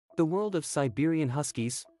The world of Siberian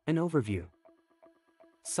Huskies, an overview.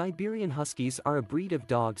 Siberian Huskies are a breed of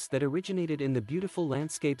dogs that originated in the beautiful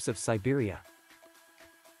landscapes of Siberia.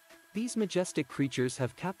 These majestic creatures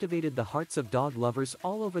have captivated the hearts of dog lovers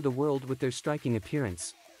all over the world with their striking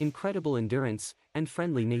appearance, incredible endurance, and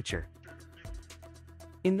friendly nature.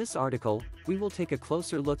 In this article, we will take a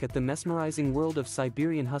closer look at the mesmerizing world of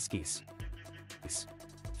Siberian Huskies.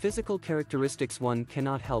 Physical characteristics: one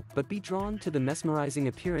cannot help but be drawn to the mesmerizing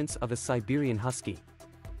appearance of a Siberian Husky.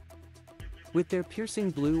 With their piercing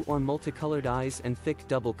blue or multicolored eyes and thick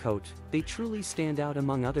double coat, they truly stand out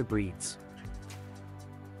among other breeds.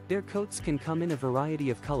 Their coats can come in a variety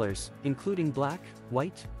of colors, including black,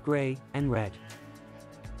 white, gray, and red.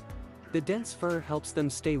 The dense fur helps them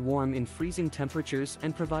stay warm in freezing temperatures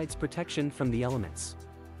and provides protection from the elements.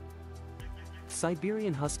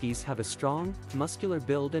 Siberian Huskies have a strong, muscular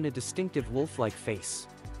build and a distinctive wolf-like face.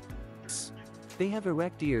 They have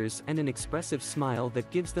erect ears and an expressive smile that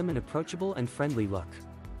gives them an approachable and friendly look.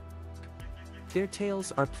 Their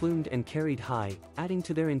tails are plumed and carried high, adding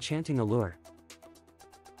to their enchanting allure.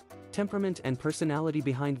 Temperament and personality: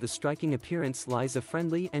 behind the striking appearance lies a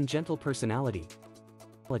friendly and gentle personality.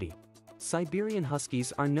 Siberian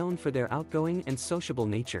Huskies are known for their outgoing and sociable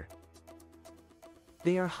nature.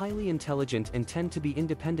 They are highly intelligent and tend to be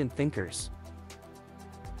independent thinkers.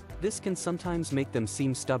 This can sometimes make them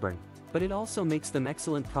seem stubborn, but it also makes them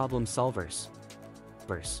excellent problem solvers.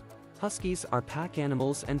 Huskies are pack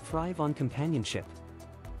animals and thrive on companionship.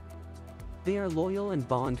 They are loyal and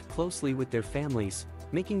bond closely with their families,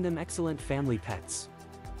 making them excellent family pets.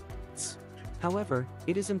 However,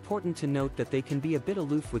 it is important to note that they can be a bit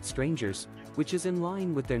aloof with strangers, which is in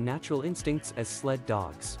line with their natural instincts as sled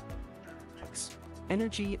dogs.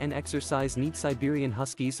 Energy and exercise needs: Siberian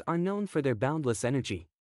Huskies are known for their boundless energy.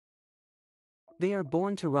 They are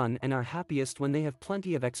born to run and are happiest when they have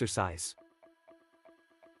plenty of exercise.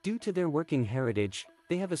 Due to their working heritage,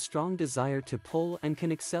 they have a strong desire to pull and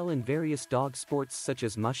can excel in various dog sports such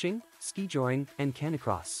as mushing, ski joring, and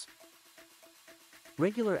canicross.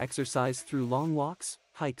 Regular exercise through long walks,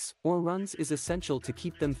 hikes, or runs is essential to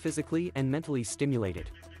keep them physically and mentally stimulated.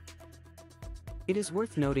 It is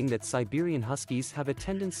worth noting that Siberian Huskies have a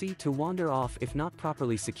tendency to wander off if not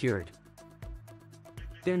properly secured.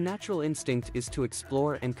 Their natural instinct is to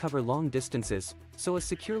explore and cover long distances, so a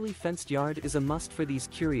securely fenced yard is a must for these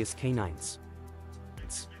curious canines.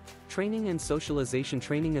 Training and socialization: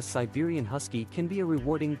 training a Siberian Husky can be a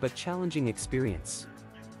rewarding but challenging experience.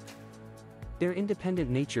 Their independent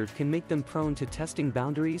nature can make them prone to testing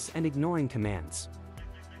boundaries and ignoring commands.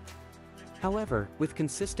 However, with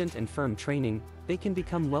consistent and firm training, they can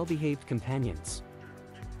become well-behaved companions.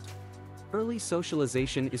 Early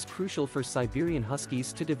socialization is crucial for Siberian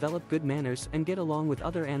Huskies to develop good manners and get along with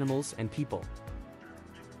other animals and people.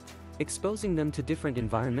 Exposing them to different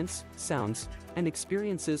environments, sounds, and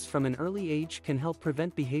experiences from an early age can help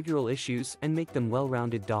prevent behavioral issues and make them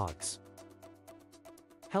well-rounded dogs.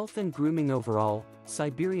 Health and grooming: overall,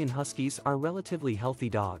 Siberian Huskies are relatively healthy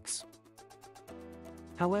dogs.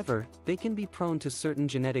 However, they can be prone to certain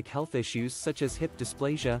genetic health issues such as hip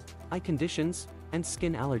dysplasia, eye conditions, and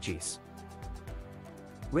skin allergies.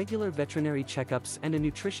 Regular veterinary checkups and a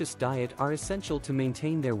nutritious diet are essential to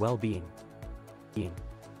maintain their well-being.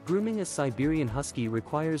 Grooming: a Siberian Husky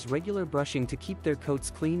requires regular brushing to keep their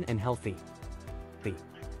coats clean and healthy.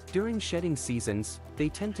 During shedding seasons, they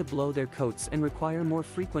tend to blow their coats and require more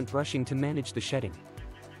frequent brushing to manage the shedding.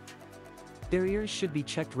 Their ears should be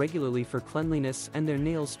checked regularly for cleanliness and their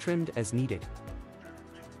nails trimmed as needed.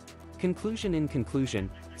 Conclusion: in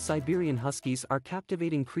conclusion, Siberian Huskies are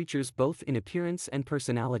captivating creatures both in appearance and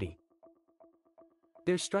personality.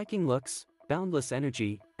 Their striking looks, boundless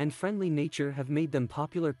energy, and friendly nature have made them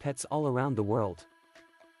popular pets all around the world.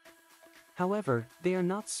 However, they are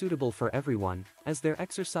not suitable for everyone, as their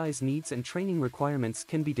exercise needs and training requirements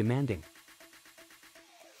can be demanding.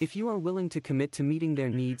 If you are willing to commit to meeting their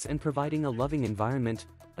needs and providing a loving environment,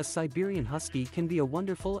 a Siberian Husky can be a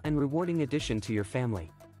wonderful and rewarding addition to your family.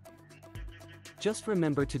 Just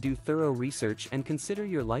remember to do thorough research and consider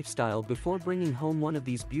your lifestyle before bringing home one of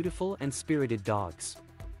these beautiful and spirited dogs.